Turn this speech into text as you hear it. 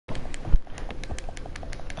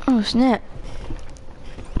Oh snap.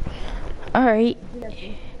 Alright.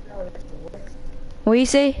 What you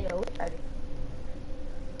say?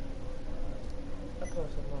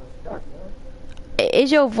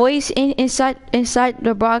 Is your voice inside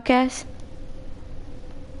the broadcast?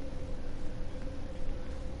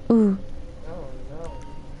 Ooh.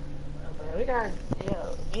 We got,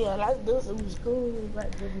 yeah, let's do some school.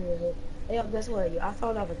 Hey, guess what? I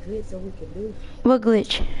found out a glitch that we can do. What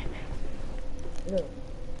glitch? Look,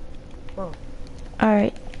 come on.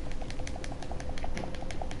 Alright.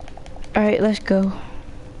 Alright, let's go.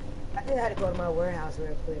 I just had to go to my warehouse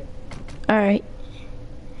real quick. Alright.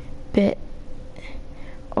 Bet.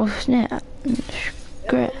 Oh snap.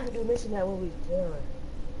 Scrap. We can do mission that when we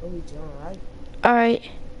join, right? Alright.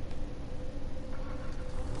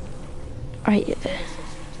 Alright.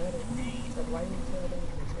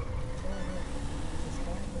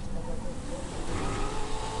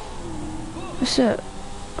 What's up?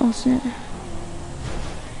 Oh snap.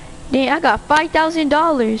 Dang, I got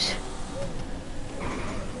 $5,000.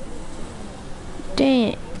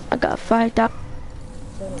 Dang, I got 5,000.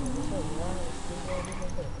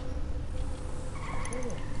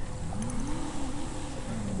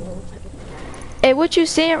 Hey, what you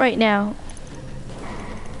saying right now?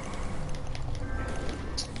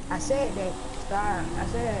 I said that start. Let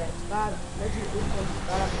you start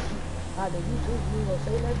the YouTube. You gonna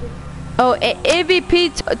say nothing? Oh,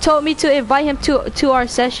 MVP told me to invite him to our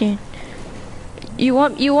session. You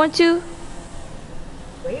want to?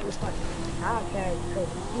 But he was fucking podcast because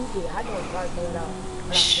you did. I don't start coming out.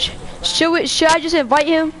 Should I just invite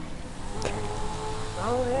him? I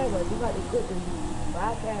don't have one. You got to quit the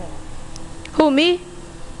podcast. Who, me?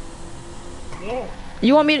 Yeah.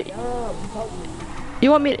 You want me to?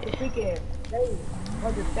 You want me to? Freaking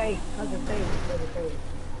stay.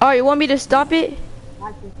 Alright, you want me to stop it?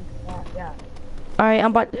 Yeah. Alright,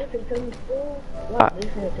 I'm about to. Listen to me, fool.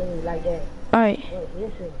 Listen to me like that. Alright.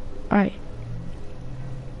 Listen. Alright.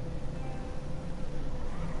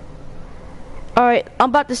 Alright, I'm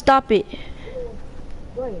about to stop it.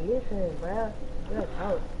 Wait, listen, bro.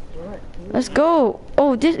 Let's go.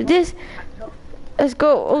 Oh, this. Let's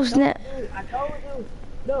go. Oh, snap. I told you.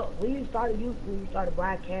 Look, when you started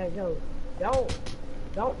broadcast, don't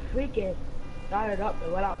freaking start it up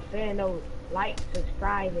without saying those like,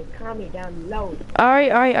 subscribe, and comment down below.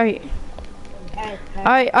 Alright. Alright.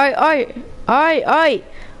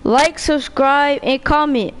 Like, subscribe, and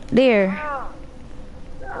comment there.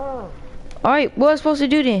 Alright, what was I supposed to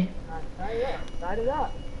do then? Start it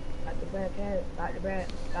up.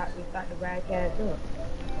 Start the broadcast up.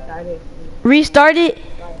 Restart it?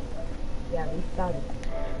 Yeah, restart it.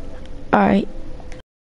 Alright.